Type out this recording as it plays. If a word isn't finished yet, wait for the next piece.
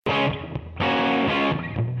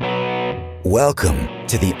Welcome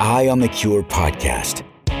to the Eye on the Cure podcast,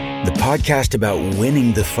 the podcast about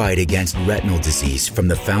winning the fight against retinal disease from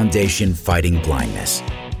the Foundation Fighting Blindness.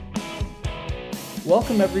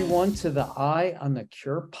 Welcome, everyone, to the Eye on the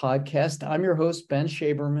Cure podcast. I'm your host, Ben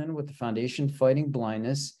Shaberman with the Foundation Fighting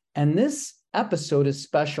Blindness, and this episode is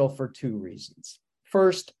special for two reasons.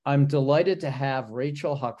 First, I'm delighted to have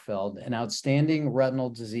Rachel Huckfeldt, an outstanding retinal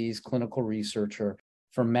disease clinical researcher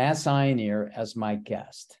from Mass Eye and Ear, as my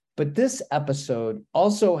guest. But this episode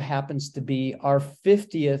also happens to be our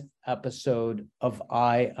 50th episode of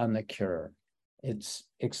Eye on the Cure. It's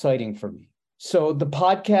exciting for me. So the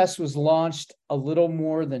podcast was launched a little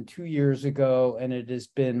more than 2 years ago, and it has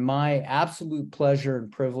been my absolute pleasure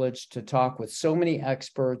and privilege to talk with so many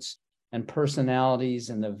experts and personalities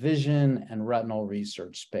in the vision and retinal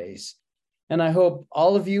research space. And I hope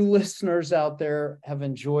all of you listeners out there have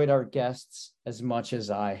enjoyed our guests as much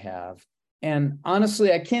as I have. And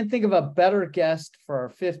honestly, I can't think of a better guest for our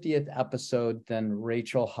 50th episode than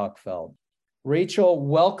Rachel Huckfeldt. Rachel,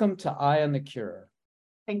 welcome to Eye on the Cure.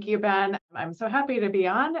 Thank you, Ben. I'm so happy to be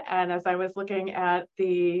on. And as I was looking at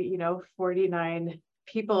the, 49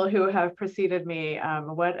 people who have preceded me,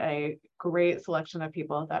 what a great selection of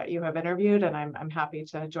people that you have interviewed. And I'm happy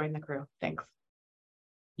to join the crew. Thanks.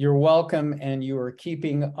 You're welcome. And you are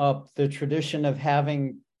keeping up the tradition of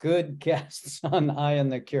having good guests on Eye on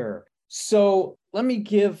the Cure. So let me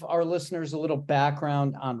give our listeners a little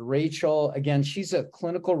background on Rachel. Again, she's a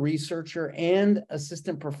clinical researcher and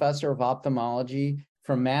assistant professor of ophthalmology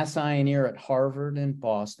from Mass Eye and Ear at Harvard in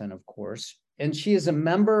Boston, of course. And she is a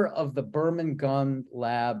member of the Berman Gunn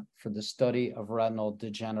Lab for the study of retinal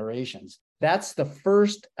degenerations. That's the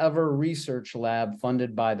first ever research lab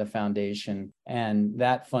funded by the foundation, and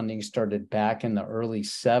that funding started back in the early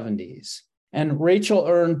 70s. And Rachel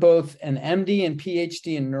earned both an MD and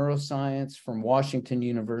PhD in neuroscience from Washington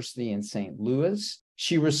University in St. Louis.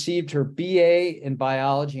 She received her BA in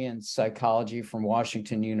biology and psychology from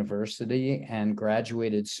Washington University and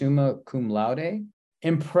graduated summa cum laude.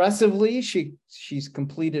 Impressively, she's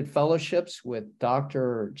completed fellowships with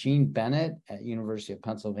Dr. Jean Bennett at University of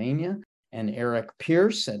Pennsylvania and Eric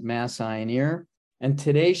Pierce at Mass Eye and Ear. And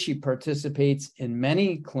today she participates in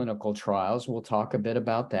many clinical trials. We'll talk a bit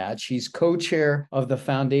about that. She's co-chair of the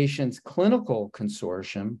Foundation's Clinical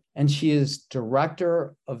Consortium, and she is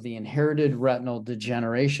director of the Inherited Retinal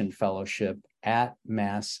Degeneration Fellowship at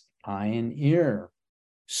Mass Eye and Ear.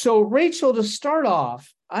 So Rachel, to start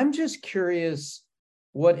off, I'm just curious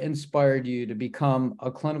what inspired you to become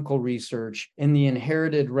a clinical research in the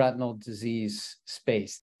inherited retinal disease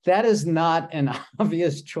space. That is not an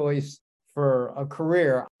obvious choice for a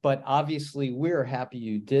career, but obviously we're happy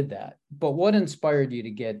you did that. But what inspired you to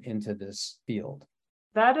get into this field?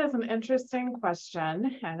 That is an interesting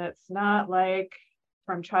question. And it's not like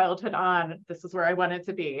from childhood on, this is where I wanted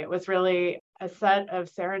to be. It was really a set of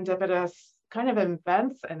serendipitous kind of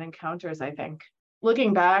events and encounters, I think.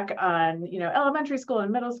 Looking back on, elementary school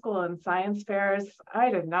and middle school and science fairs,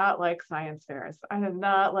 I did not like science fairs. I did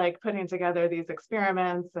not like putting together these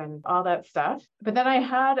experiments and all that stuff. But then I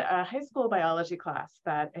had a high school biology class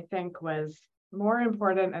that I think was more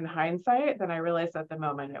important in hindsight than I realized at the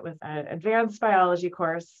moment. It was an advanced biology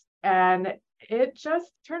course, and it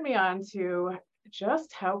just turned me on to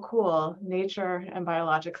just how cool nature and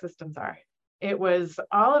biologic systems are. It was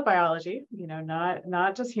all of biology,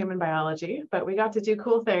 not just human biology, but we got to do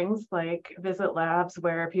cool things like visit labs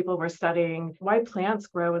where people were studying why plants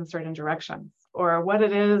grow in certain directions or what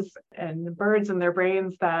it is in birds and their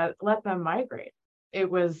brains that let them migrate.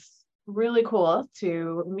 It was really cool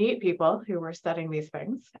to meet people who were studying these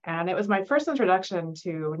things. And it was my first introduction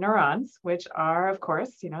to neurons, which are, of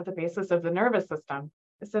course, the basis of the nervous system.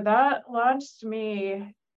 So that launched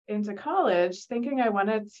me into college thinking I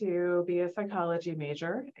wanted to be a psychology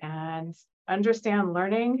major and understand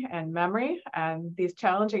learning and memory and these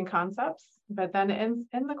challenging concepts. But then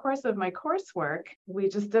in the course of my coursework, we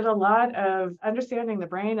just did a lot of understanding the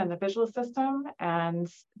brain and the visual system.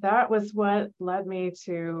 And that was what led me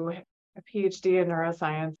to a PhD in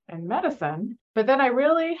neuroscience and medicine. But then I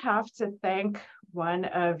really have to thank one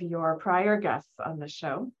of your prior guests on the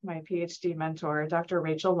show, my PhD mentor, Dr.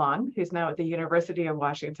 Rachel Long, who's now at the University of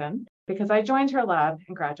Washington, because I joined her lab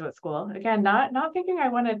in graduate school. Again, not thinking I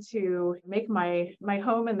wanted to make my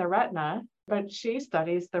home in the retina, but she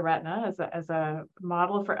studies the retina as a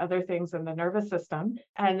model for other things in the nervous system.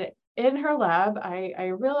 And in her lab, I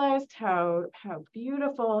realized how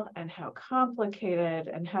beautiful and how complicated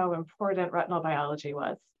and how important retinal biology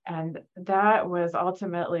was. And that was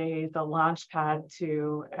ultimately the launch pad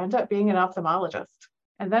to end up being an ophthalmologist.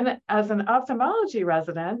 And then as an ophthalmology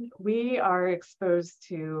resident, we are exposed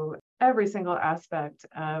to every single aspect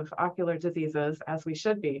of ocular diseases, as we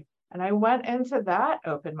should be. And I went into that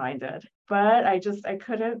open-minded, but I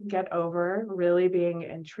couldn't get over really being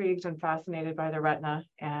intrigued and fascinated by the retina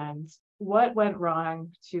and what went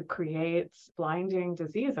wrong to create blinding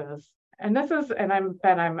diseases. And I'm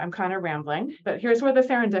kind of rambling, but here's where the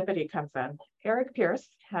serendipity comes in. Eric Pierce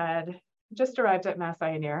had just arrived at Mass Eye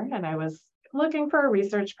and Ear, and I was looking for a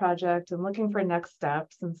research project and looking for next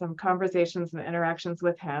steps, and some conversations and interactions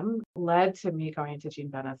with him led to me going to Jean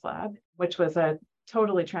Bennett's lab, which was a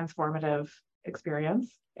totally transformative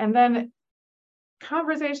experience. And then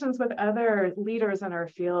conversations with other leaders in our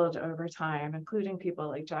field over time, including people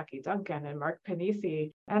like Jackie Duncan and Mark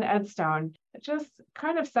Panisi and Ed Stone, just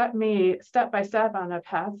kind of set me step by step on a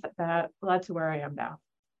path that led to where I am now.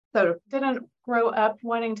 So didn't grow up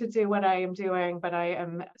wanting to do what I am doing, but I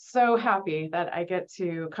am so happy that I get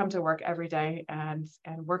to come to work every day and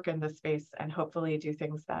work in this space and hopefully do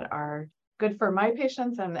things that are good for my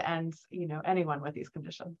patients and anyone with these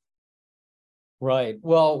conditions. Right.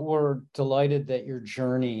 Well, we're delighted that your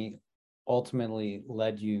journey ultimately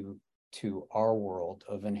led you to our world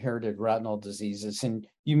of inherited retinal diseases. And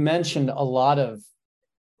you mentioned a lot of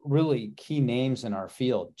really key names in our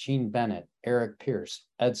field: Jean Bennett, Eric Pierce,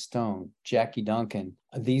 Ed Stone, Jackie Duncan.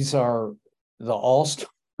 These are the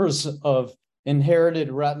all-stars of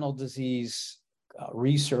inherited retinal disease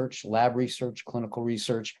research, lab research, clinical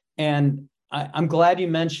research. And I'm glad you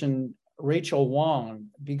mentioned Rachel Wong,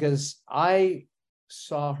 because I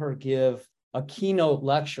saw her give a keynote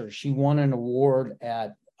lecture. She won an award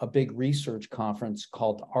at a big research conference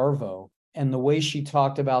called ARVO. And the way she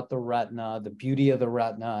talked about the retina, the beauty of the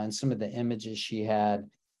retina, and some of the images she had,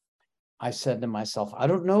 I said to myself, I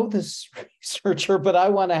don't know this researcher, but I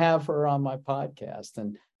want to have her on my podcast.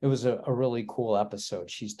 And it was a really cool episode.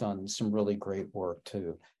 She's done some really great work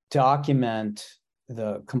to document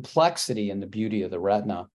the complexity and the beauty of the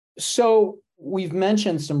retina. So we've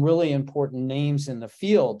mentioned some really important names in the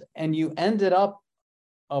field, and you ended up,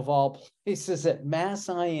 of all places, at Mass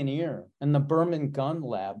Eye and Ear and the Berman Gun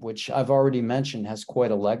Lab, which I've already mentioned has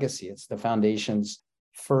quite a legacy. It's the foundation's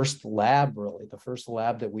first lab, really, the first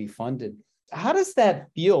lab that we funded. How does that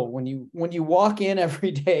feel when you walk in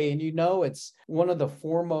every day and you know it's one of the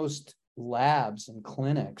foremost labs and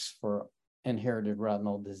clinics for inherited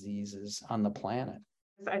retinal diseases on the planet?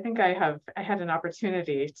 I think I had an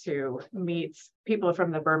opportunity to meet people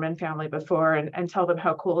from the Berman family before and tell them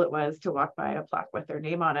how cool it was to walk by a plaque with their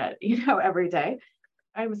name on it, every day.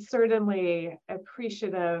 I'm certainly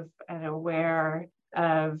appreciative and aware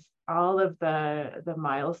of all of the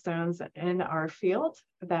milestones in our field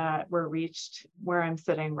that were reached where I'm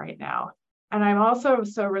sitting right now. And I'm also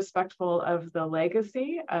so respectful of the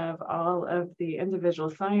legacy of all of the individual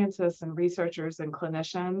scientists and researchers and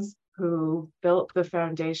clinicians who built the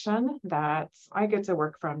foundation that I get to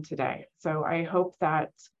work from today. So I hope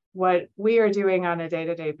that what we are doing on a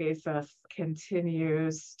day-to-day basis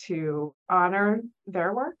continues to honor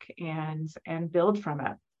their work and build from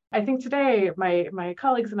it. I think today, my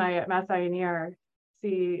colleagues and I at Mass Eye and Ear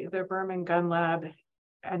see the Berman Gun Lab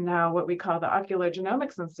and now what we call the Ocular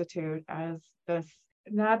Genomics Institute as this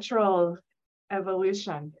natural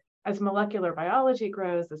evolution as molecular biology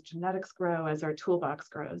grows, as genetics grow, as our toolbox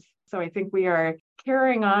grows. So I think we are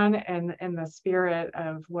carrying on in the spirit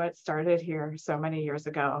of what started here so many years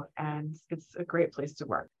ago, and it's a great place to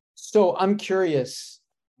work. So I'm curious,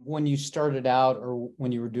 when you started out or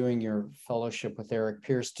when you were doing your fellowship with Eric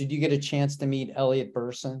Pierce, did you get a chance to meet Elliot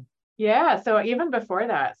Burson? Yeah, so even before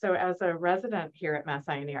that, so as a resident here at Mass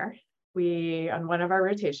Eye and Ear, on one of our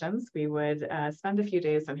rotations, we would spend a few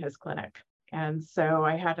days in his clinic. And so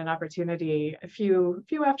I had an opportunity a few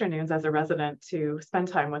afternoons as a resident to spend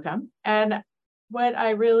time with him. And what I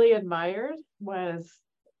really admired was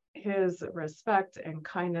his respect and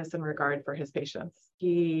kindness and regard for his patients.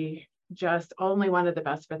 He just only wanted the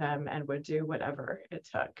best for them and would do whatever it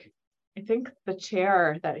took. I think the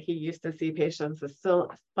chair that he used to see patients is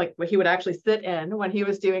still, like what he would actually sit in when he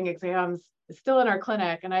was doing exams, is still in our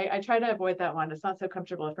clinic. And I try to avoid that one. It's not so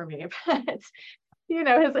comfortable for me, but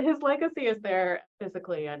his legacy is there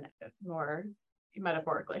physically and more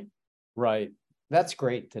metaphorically. Right. That's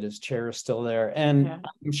great that his chair is still there. And yeah.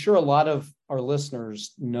 I'm sure a lot of our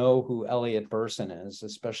listeners know who Elliot Burson is,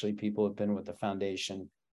 especially people who've been with the foundation,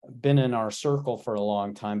 been in our circle for a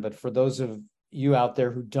long time. But for those of you out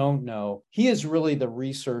there who don't know, he is really the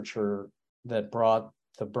researcher that brought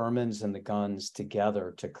the Bermans and the Guns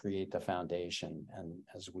together to create the foundation. And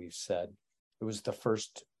as we've said, it was the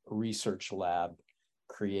first research lab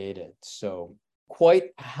created. So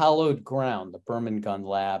quite hallowed ground, the Berman Gun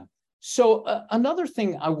Lab. So another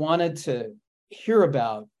thing I wanted to hear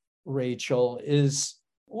about, Rachel, is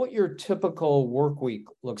what your typical work week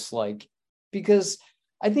looks like, because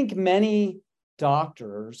I think many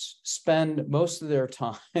doctors spend most of their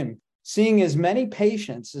time seeing as many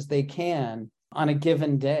patients as they can on a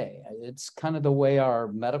given day. It's kind of the way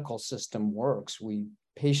our medical system works.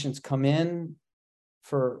 Patients come in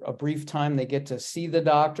for a brief time, they get to see the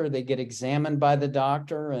doctor, they get examined by the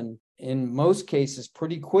doctor, and in most cases,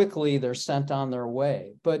 pretty quickly, they're sent on their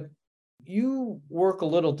way. But you work a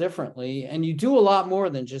little differently, and you do a lot more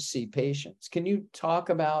than just see patients. Can you talk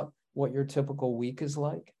about what your typical week is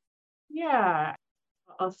like? Yeah,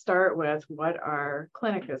 I'll start with what our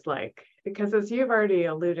clinic is like, because as you've already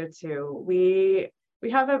alluded to, we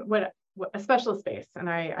have a special space, and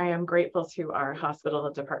I am grateful to our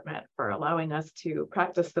hospital department for allowing us to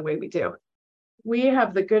practice the way we do. We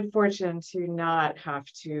have the good fortune to not have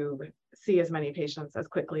to see as many patients as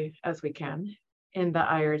quickly as we can in the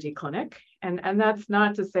IRD clinic. And that's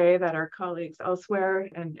not to say that our colleagues elsewhere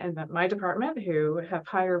and that my department, who have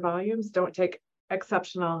higher volumes, don't take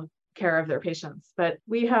exceptional care of their patients. But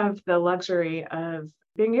we have the luxury of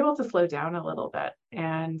being able to slow down a little bit.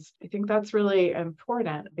 And I think that's really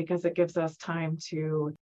important because it gives us time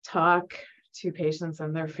to talk to patients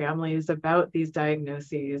and their families about these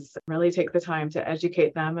diagnoses, really take the time to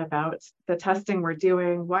educate them about the testing we're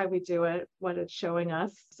doing, why we do it, what it's showing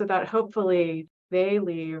us, so that hopefully they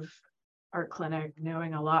leave our clinic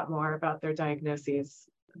knowing a lot more about their diagnoses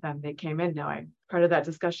than they came in knowing. Part of that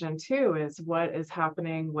discussion too is what is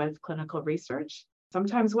happening with clinical research.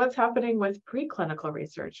 Sometimes what's happening with preclinical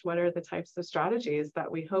research. What are the types of strategies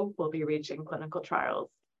that we hope will be reaching clinical trials?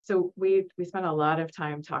 So we spend a lot of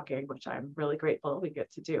time talking, which I'm really grateful we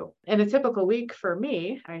get to do. In a typical week for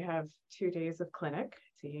me, I have 2 days of clinic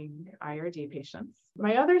seeing IRD patients.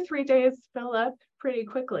 My other 3 days fill up pretty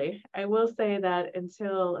quickly. I will say that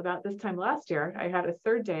until about this time last year, I had a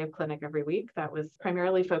 3rd day of clinic every week that was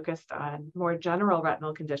primarily focused on more general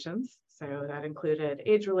retinal conditions. So that included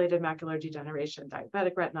age-related macular degeneration,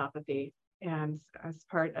 diabetic retinopathy. And as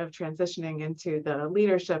part of transitioning into the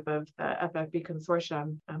leadership of the FFB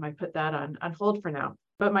consortium, I put that on hold for now.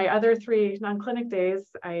 But my other 3 non-clinic days,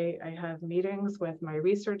 I have meetings with my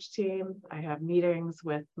research team. I have meetings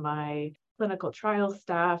with my clinical trial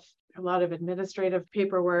staff, a lot of administrative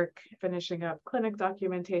paperwork, finishing up clinic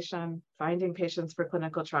documentation, finding patients for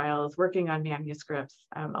clinical trials, working on manuscripts.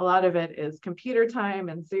 A lot of it is computer time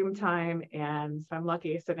and Zoom time, and if I'm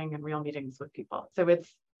lucky, sitting in real meetings with people. So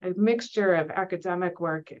it's a mixture of academic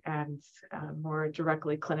work and more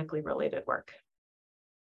directly clinically related work.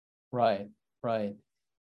 Right.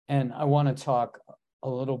 And I want to talk a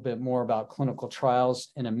little bit more about clinical trials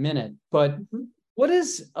in a minute, but what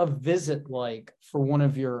is a visit like for one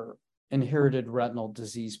of your inherited retinal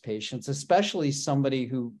disease patients, especially somebody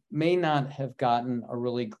who may not have gotten a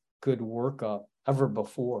really good workup ever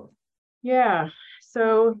before? Yeah,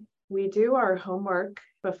 so we do our homework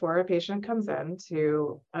before a patient comes in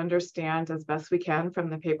to understand as best we can from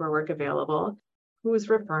the paperwork available who's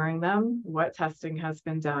referring them, what testing has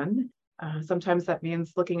been done. Sometimes that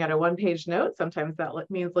means looking at a 1-page note. Sometimes that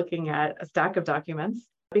means looking at a stack of documents,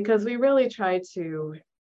 because we really try to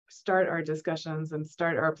start our discussions and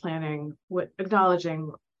start our planning with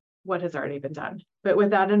acknowledging what has already been done. But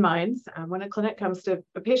with that in mind, when a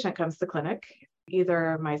patient comes to clinic,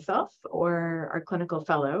 either myself or our clinical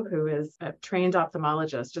fellow, who is a trained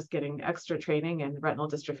ophthalmologist, just getting extra training in retinal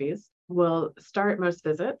dystrophies, will start most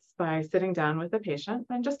visits by sitting down with the patient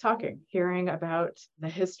and just talking, hearing about the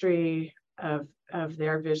history of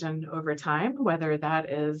their vision over time, whether that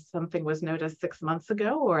is something was noticed 6 months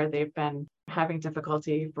ago or they've been having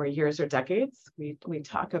difficulty for years or decades. We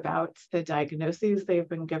talk about the diagnoses they've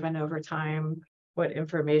been given over time, what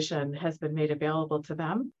information has been made available to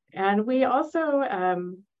them. And we also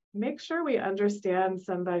make sure we understand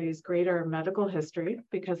somebody's greater medical history,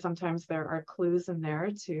 because sometimes there are clues in there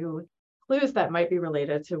clues that might be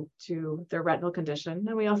related to their retinal condition.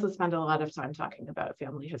 And we also spend a lot of time talking about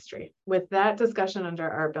family history. With that discussion under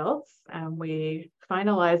our belts, we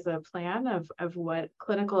finalize a plan of what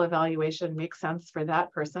clinical evaluation makes sense for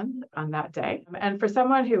that person on that day. And for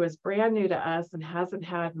someone who is brand new to us and hasn't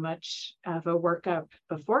had much of a workup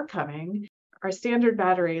before coming, our standard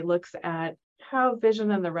battery looks at how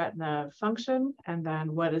vision in the retina function, and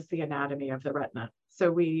then what is the anatomy of the retina. So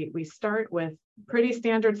we start with pretty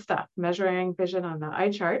standard stuff, measuring vision on the eye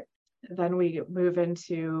chart. Then we move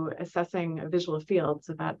into assessing visual field.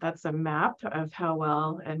 So that's a map of how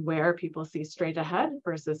well and where people see straight ahead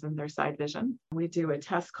versus in their side vision. We do a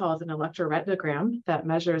test called an electroretinogram that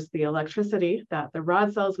measures the electricity that the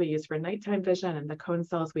rod cells we use for nighttime vision and the cone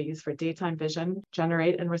cells we use for daytime vision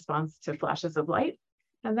generate in response to flashes of light.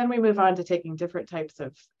 And then we move on to taking different types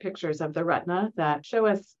of pictures of the retina that show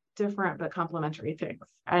us different but complementary things.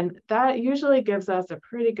 And that usually gives us a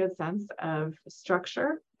pretty good sense of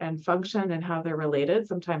structure and function and how they're related.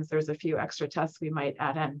 Sometimes there's a few extra tests we might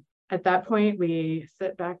add in. At that point, we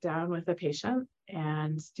sit back down with the patient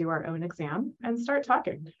and do our own exam and start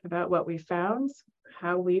talking about what we found,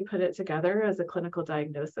 how we put it together as a clinical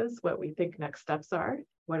diagnosis, what we think next steps are,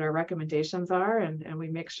 what our recommendations are, and we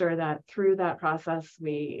make sure that through that process,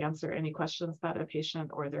 we answer any questions that a patient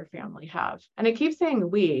or their family have. And I keep saying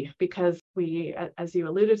we, because we, as you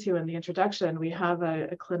alluded to in the introduction, we have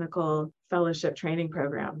a clinical fellowship training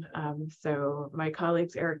program. So my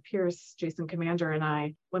colleagues, Eric Pierce, Jason Commander, and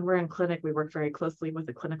I, when we're in clinic, we work very closely with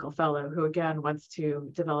a clinical fellow who, again, wants to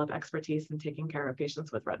develop expertise in taking care of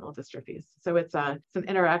patients with retinal dystrophies. So it's an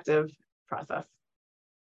interactive process.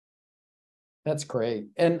 That's great.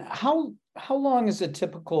 And how long is a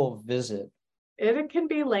typical visit? It can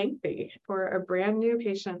be lengthy. For a brand new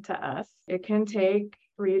patient to us, it can take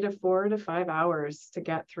 3 to 4 to 5 hours to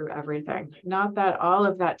get through everything. Not that all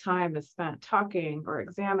of that time is spent talking or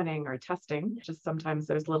examining or testing, just sometimes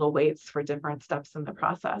there's little waits for different steps in the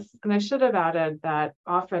process. And I should have added that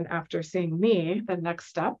often after seeing me, the next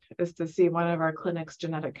step is to see one of our clinic's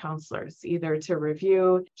genetic counselors, either to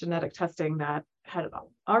review genetic testing that had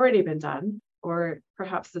already been done, or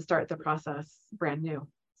perhaps to start the process brand new.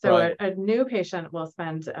 So Right. a new patient will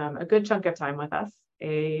spend a good chunk of time with us.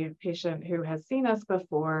 A patient who has seen us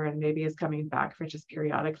before and maybe is coming back for just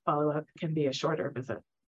periodic follow-up can be a shorter visit.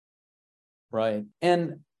 Right.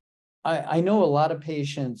 And I know a lot of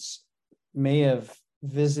patients may have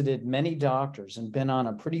visited many doctors and been on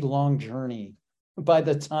a pretty long journey by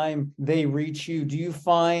the time they reach you. Do you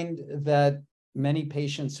find that many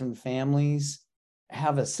patients and families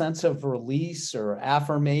have a sense of release or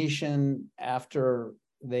affirmation after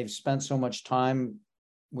they've spent so much time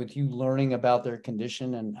with you learning about their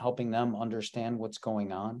condition and helping them understand what's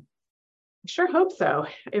going on? Sure hope so.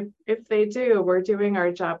 If they do, we're doing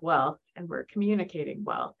our job well and we're communicating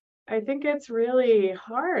well. I think it's really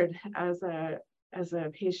hard as a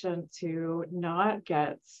patient to not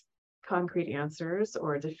get concrete answers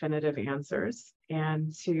or definitive answers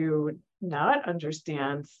and to not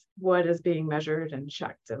understand what is being measured and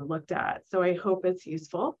checked and looked at. So I hope it's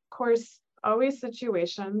useful. Of course, always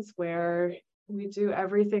situations where we do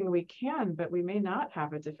everything we can, but we may not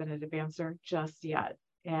have a definitive answer just yet.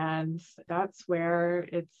 And that's where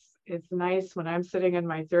it's nice when I'm sitting in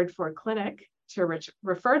my third floor clinic to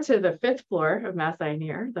refer to the fifth floor of Mass Eye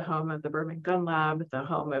Near, the home of the Berman Gun Lab, the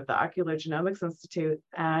home of the Ocular Genomics Institute,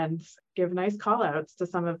 and give nice call outs to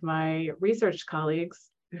some of my research colleagues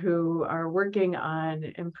who are working on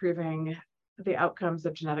improving the outcomes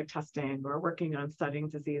of genetic testing or working on studying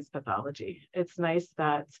disease pathology. It's nice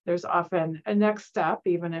that there's often a next step,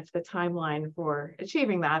 even if the timeline for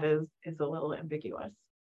achieving that is a little ambiguous.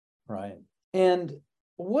 Right. And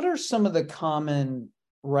what are some of the common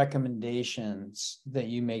recommendations that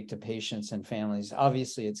you make to patients and families?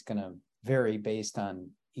 Obviously, it's going to vary based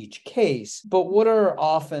on each case, but what are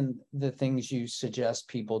often the things you suggest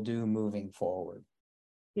people do moving forward?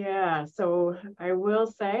 Yeah, so I will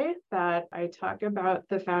say that I talk about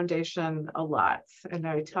the foundation a lot, and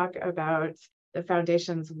I talk about the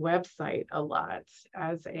foundation's website a lot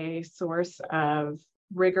as a source of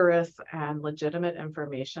rigorous and legitimate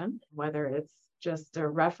information, whether it's just a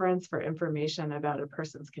reference for information about a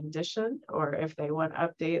person's condition, or if they want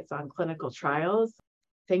updates on clinical trials.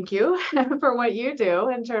 Thank you for what you do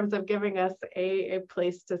in terms of giving us a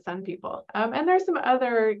place to send people. And there's some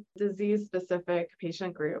other disease-specific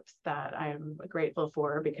patient groups that I'm grateful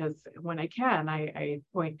for, because when I can, I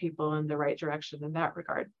point people in the right direction in that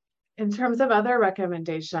regard. In terms of other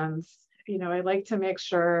recommendations, I like to make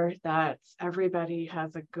sure that everybody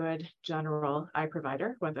has a good general eye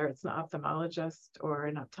provider, whether it's an ophthalmologist or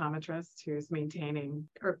an optometrist who's maintaining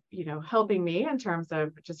or, helping me in terms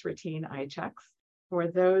of just routine eye checks. For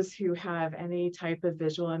those who have any type of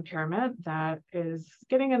visual impairment that is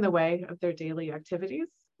getting in the way of their daily activities,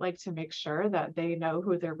 like to make sure that they know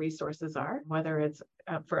who their resources are, whether it's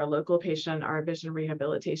for a local patient, our vision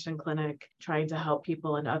rehabilitation clinic, trying to help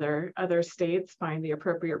people in other states find the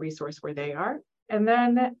appropriate resource where they are. And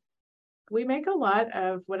then we make a lot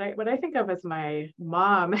of what I think of as my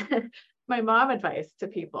mom, my mom advice to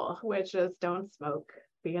people, which is don't smoke.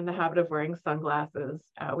 be in the habit of wearing sunglasses.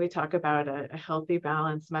 We talk about a healthy,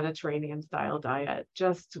 balanced Mediterranean style diet,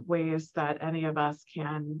 just ways that any of us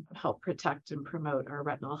can help protect and promote our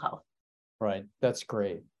retinal health. Right. That's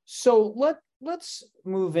great. So let's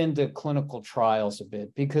move into clinical trials a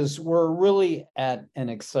bit, because we're really at an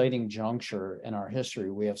exciting juncture in our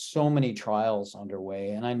history. We have so many trials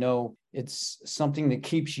underway, and I know it's something that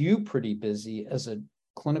keeps you pretty busy as a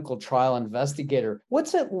clinical trial investigator.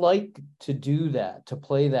 What's it like to do that, to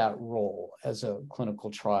play that role as a clinical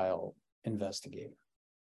trial investigator?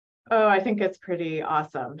 Oh, I think it's pretty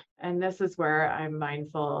awesome. And this is where I'm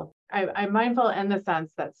mindful. I'm mindful in the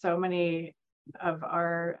sense that so many of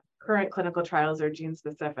our current clinical trials are gene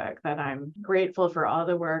specific, that I'm grateful for all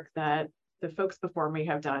the work that the folks before me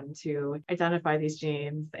have done to identify these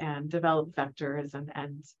genes and develop vectors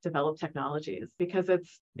and develop technologies, because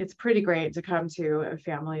it's pretty great to come to a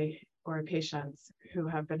family or a patient who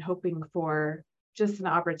have been hoping for just an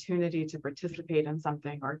opportunity to participate in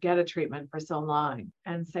something or get a treatment for so long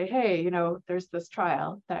and say, hey, there's this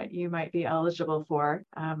trial that you might be eligible for.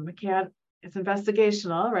 It's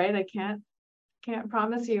investigational, right? I can't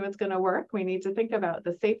promise you it's going to work. We need to think about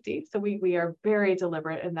the safety. So we are very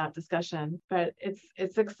deliberate in that discussion, but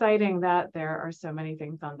it's exciting that there are so many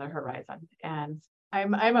things on the horizon. And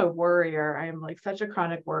I'm a worrier. I'm like such a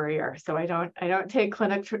chronic worrier. So I don't take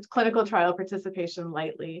clinical trial participation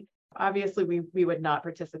lightly. Obviously, we would not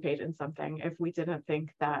participate in something if we didn't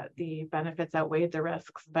think that the benefits outweighed the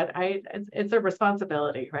risks. But it's a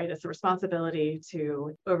responsibility, right? It's a responsibility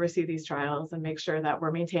to oversee these trials and make sure that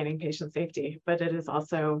we're maintaining patient safety. But it is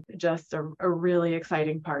also just a really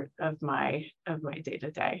exciting part of my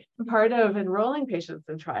day-to-day. Part of enrolling patients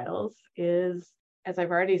in trials is, as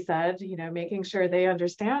I've already said, making sure they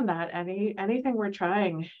understand that anything we're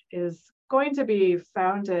trying is going to be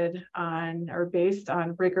founded on or based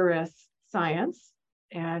on rigorous science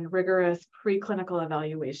and rigorous preclinical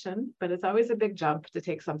evaluation, but it's always a big jump to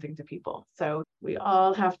take something to people. So we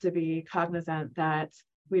all have to be cognizant that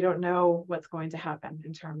we don't know what's going to happen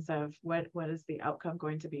in terms of what is the outcome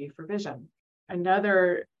going to be for vision.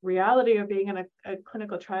 Another reality of being in a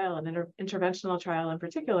clinical trial, an interventional trial in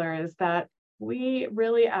particular, is that we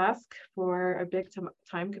really ask for a big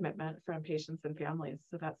time commitment from patients and families.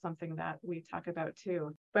 So that's something that we talk about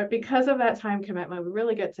too. But because of that time commitment, we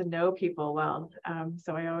really get to know people well.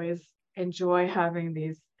 So I always enjoy having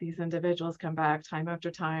these individuals come back time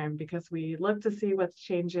after time, because we look to see what's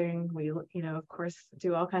changing. We, of course,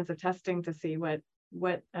 do all kinds of testing to see what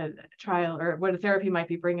a trial or what a therapy might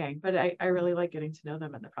be bringing. But I really like getting to know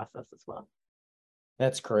them in the process as well.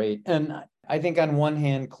 That's great. And I think on one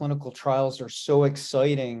hand, clinical trials are so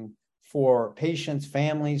exciting for patients,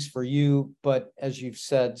 families, for you, but as you've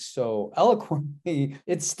said so eloquently,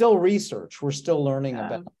 it's still research. We're still learning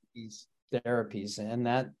about these therapies, and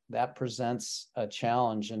that presents a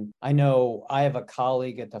challenge. And I know I have a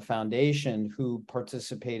colleague at the foundation who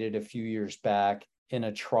participated a few years back in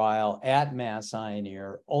a trial at Mass Eye and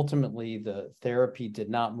Ear. Ultimately, the therapy did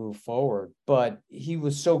not move forward, but he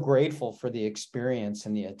was so grateful for the experience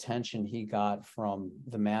and the attention he got from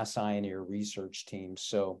the Mass Eye and Ear research team.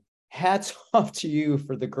 So hats off to you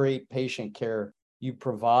for the great patient care you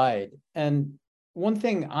provide. And one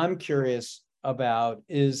thing I'm curious about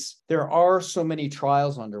is there are so many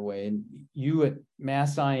trials underway, and you at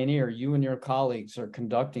Mass Eye and Ear, you and your colleagues are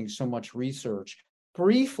conducting so much research.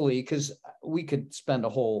 Briefly, because we could spend a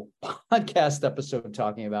whole podcast episode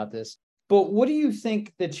talking about this, but what do you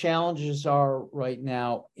think the challenges are right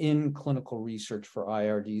now in clinical research for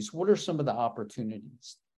IRDs? What are some of the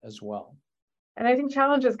opportunities as well? And I think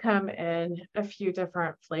challenges come in a few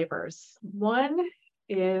different flavors. One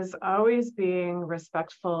is always being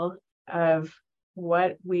respectful of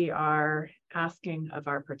what we are asking of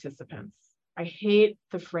our participants. I hate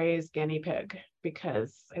the phrase guinea pig,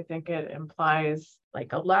 because I think it implies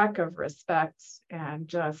like a lack of respect and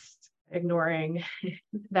just ignoring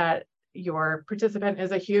that your participant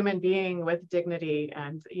is a human being with dignity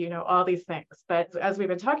and, all these things. But as we've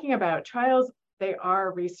been talking about, trials, they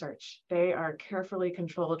are research. They are carefully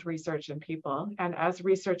controlled research in people. And as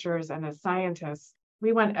researchers and as scientists,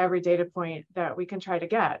 we want every data point that we can try to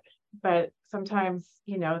get. But sometimes,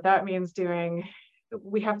 that means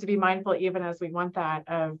we have to be mindful, even as we want that,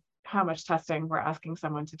 of how much testing we're asking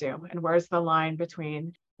someone to do, and where's the line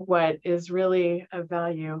between what is really of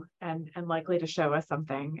value and likely to show us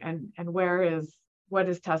something, and what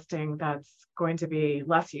is testing that's going to be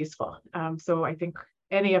less useful. So I think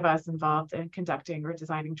any of us involved in conducting or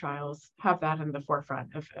designing trials have that in the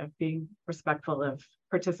forefront of being respectful of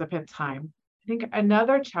participant time. I think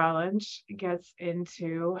another challenge gets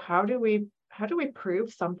into how do we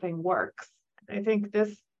prove something works? I think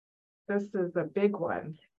this is a big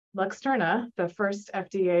one. Luxturna, the first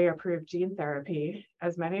FDA-approved gene therapy,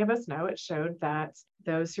 as many of us know, it showed that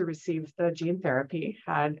those who received the gene therapy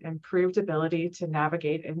had improved ability to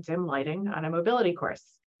navigate in dim lighting on a mobility course.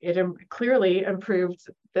 It clearly improved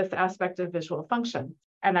this aspect of visual function.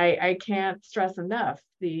 And I can't stress enough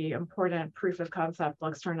the important proof of concept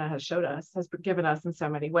Luxturna has given us in so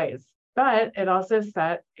many ways. But it also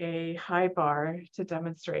set a high bar to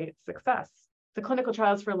demonstrate success. The clinical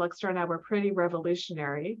trials for Luxturna were pretty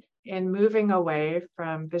revolutionary in moving away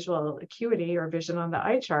from visual acuity or vision on the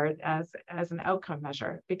eye chart as an outcome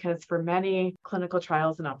measure, because for many clinical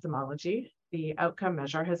trials in ophthalmology, the outcome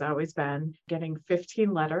measure has always been getting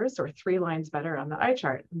 15 letters or 3 lines better on the eye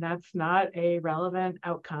chart. And that's not a relevant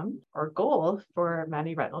outcome or goal for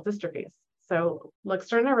many retinal dystrophies. So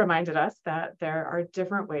Luxturna reminded us that there are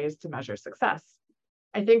different ways to measure success.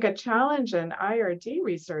 I think a challenge in IRD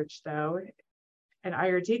research, though, and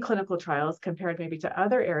IRD clinical trials compared maybe to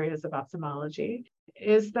other areas of ophthalmology,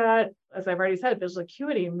 is that, as I've already said, visual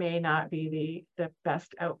acuity may not be the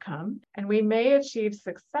best outcome. And we may achieve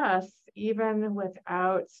success even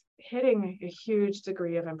without hitting a huge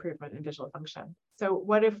degree of improvement in visual function. So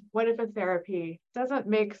what if a therapy doesn't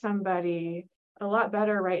make somebody a lot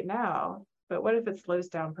better right now, but what if it slows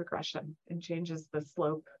down progression and changes the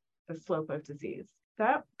slope of disease?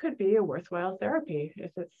 That could be a worthwhile therapy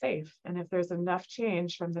if it's safe and if there's enough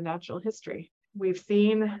change from the natural history. We've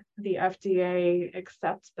seen the FDA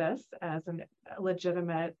accept this as a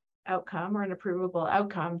legitimate outcome or an approvable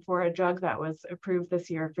outcome for a drug that was approved this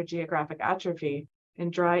year for geographic atrophy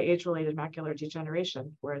and dry age-related macular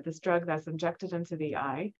degeneration, where this drug that's injected into the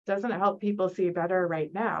eye doesn't help people see better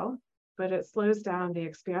right now, but it slows down the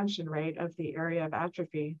expansion rate of the area of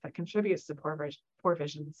atrophy that contributes to poor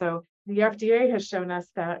vision. So the FDA has shown us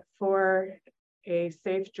that for a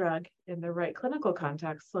safe drug in the right clinical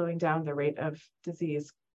context, slowing down the rate of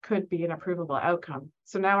disease could be an approvable outcome.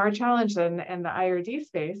 So now our challenge in the IRD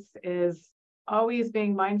space is always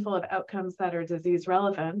being mindful of outcomes that are disease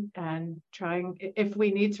relevant and trying, if we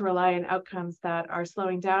need to rely on outcomes that are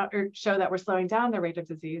slowing down or show that we're slowing down the rate of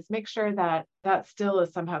disease, make sure that that still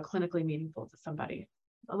is somehow clinically meaningful to somebody.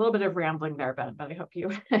 A little bit of rambling there, Ben, but I hope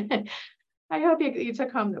you you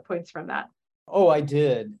took home the points from that. Oh, I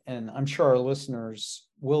did. And I'm sure our listeners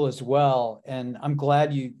will as well. And I'm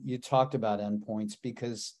glad you talked about endpoints,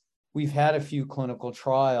 because we've had a few clinical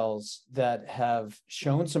trials that have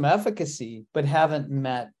shown some efficacy, but haven't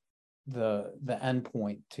met the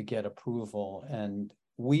endpoint to get approval. And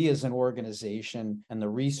we as an organization and the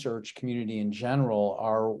research community in general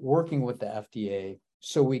are working with the FDA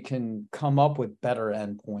so we can come up with better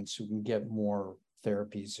endpoints so we can get more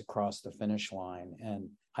therapies across the finish line. And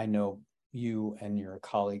I know you and your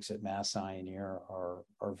colleagues at Mass Eye and Ear are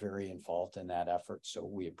very involved in that effort, so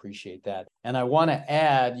we appreciate that. And I want to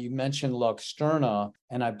add, you mentioned Luxturna,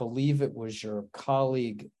 and I believe it was your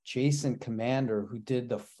colleague Jason Commander who did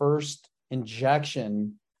the first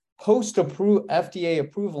injection, FDA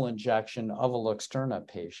approval injection of a Luxturna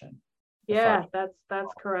patient. Yeah,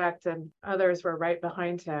 that's correct. And others were right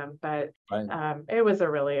behind him, but Right. It was a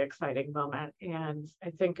really exciting moment. And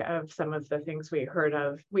I think of some of the things we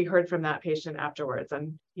heard from that patient afterwards.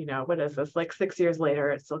 And, what is this, like 6 years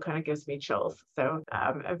later, it still kind of gives me chills. So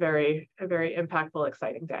a very impactful,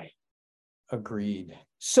 exciting day. Agreed.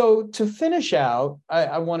 So to finish out,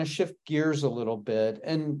 I want to shift gears a little bit.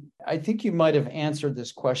 And I think you might have answered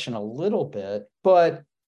this question a little bit, but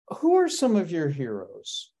who are some of your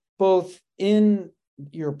heroes, both in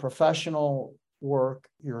your professional work,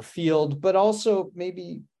 your field, but also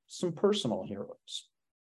maybe some personal heroes?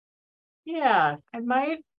 Yeah, I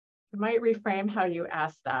might reframe how you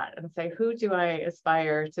ask that and say, who do I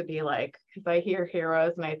aspire to be like? Because I hear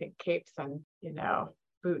heroes and I think capes and,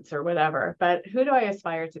 boots or whatever, but who do I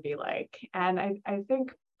aspire to be like? And I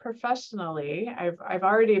think professionally, I've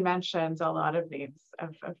already mentioned a lot of names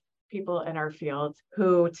of people in our field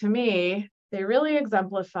who, to me, they really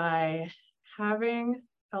exemplify having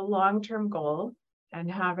a long-term goal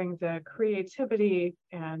and having the creativity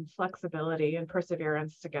and flexibility and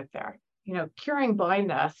perseverance to get there. Curing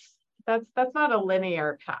blindness, that's not a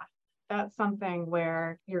linear path. That's something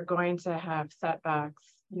where you're going to have setbacks.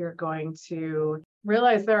 You're going to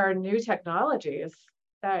realize there are new technologies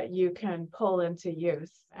that you can pull into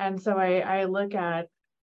use. And so I look at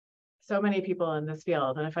so many people in this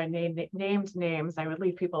field, and if I named names, I would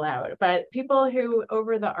leave people out, but people who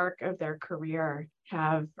over the arc of their career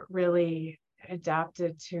have really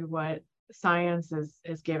adapted to what science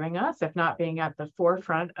is giving us, if not being at the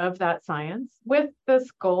forefront of that science, with this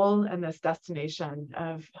goal and this destination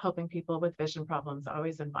of helping people with vision problems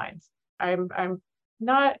always in mind. I'm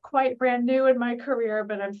not quite brand new in my career,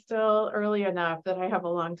 but I'm still early enough that I have a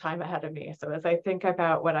long time ahead of me. So as I think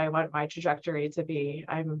about what I want my trajectory to be,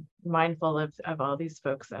 I'm mindful of all these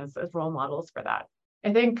folks as role models for that.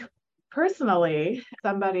 I think personally,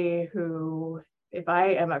 somebody who, if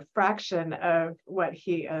I am a fraction of what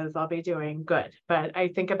he is, I'll be doing good. But I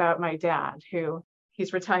think about my dad, who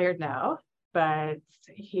he's retired now, but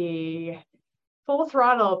he full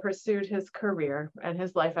throttle pursued his career and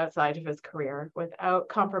his life outside of his career without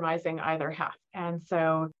compromising either half. And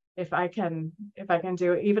so if I can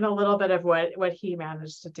do even a little bit of what he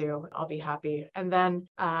managed to do, I'll be happy. And then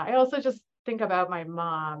I also just think about my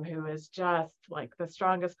mom, who is just like the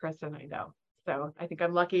strongest person I know. So I think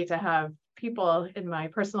I'm lucky to have people in my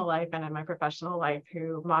personal life and in my professional life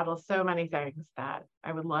who model so many things that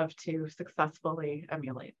I would love to successfully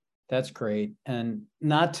emulate. That's great. And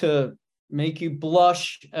not to make you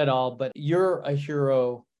blush at all, but you're a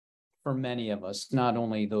hero for many of us, not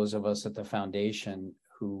only those of us at the foundation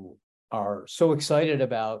who are so excited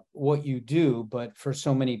about what you do, but for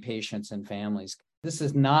so many patients and families. This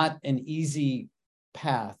is not an easy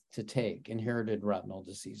path to take, inherited retinal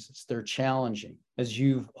diseases. They're challenging. As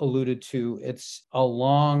you've alluded to, it's a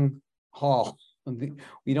long haul.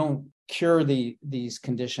 We don't cure these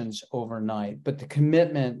conditions overnight, but the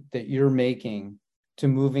commitment that you're making to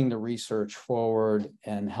moving the research forward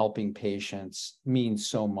and helping patients means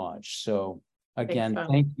so much. So again,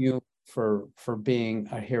 thank you for being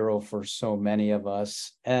a hero for so many of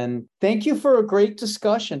us. And thank you for a great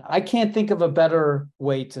discussion. I can't think of a better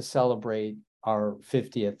way to celebrate our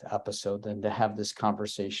 50th episode than to have this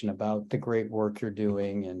conversation about the great work you're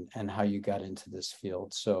doing and how you got into this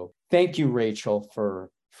field. So thank you, Rachel, for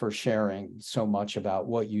sharing so much about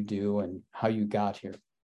what you do and how you got here.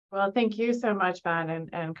 Well, thank you so much, Ben,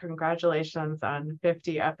 and congratulations on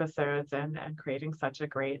 50 episodes and creating such a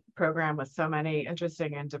great program with so many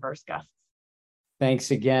interesting and diverse guests.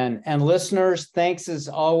 Thanks again. And listeners, thanks as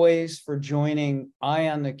always for joining Eye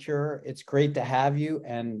on the Cure. It's great to have you,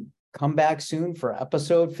 and come back soon for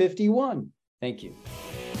episode 51. Thank you.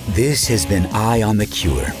 This has been Eye on the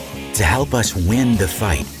Cure. To help us win the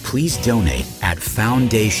fight, please donate at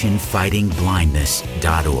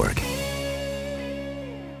foundationfightingblindness.org.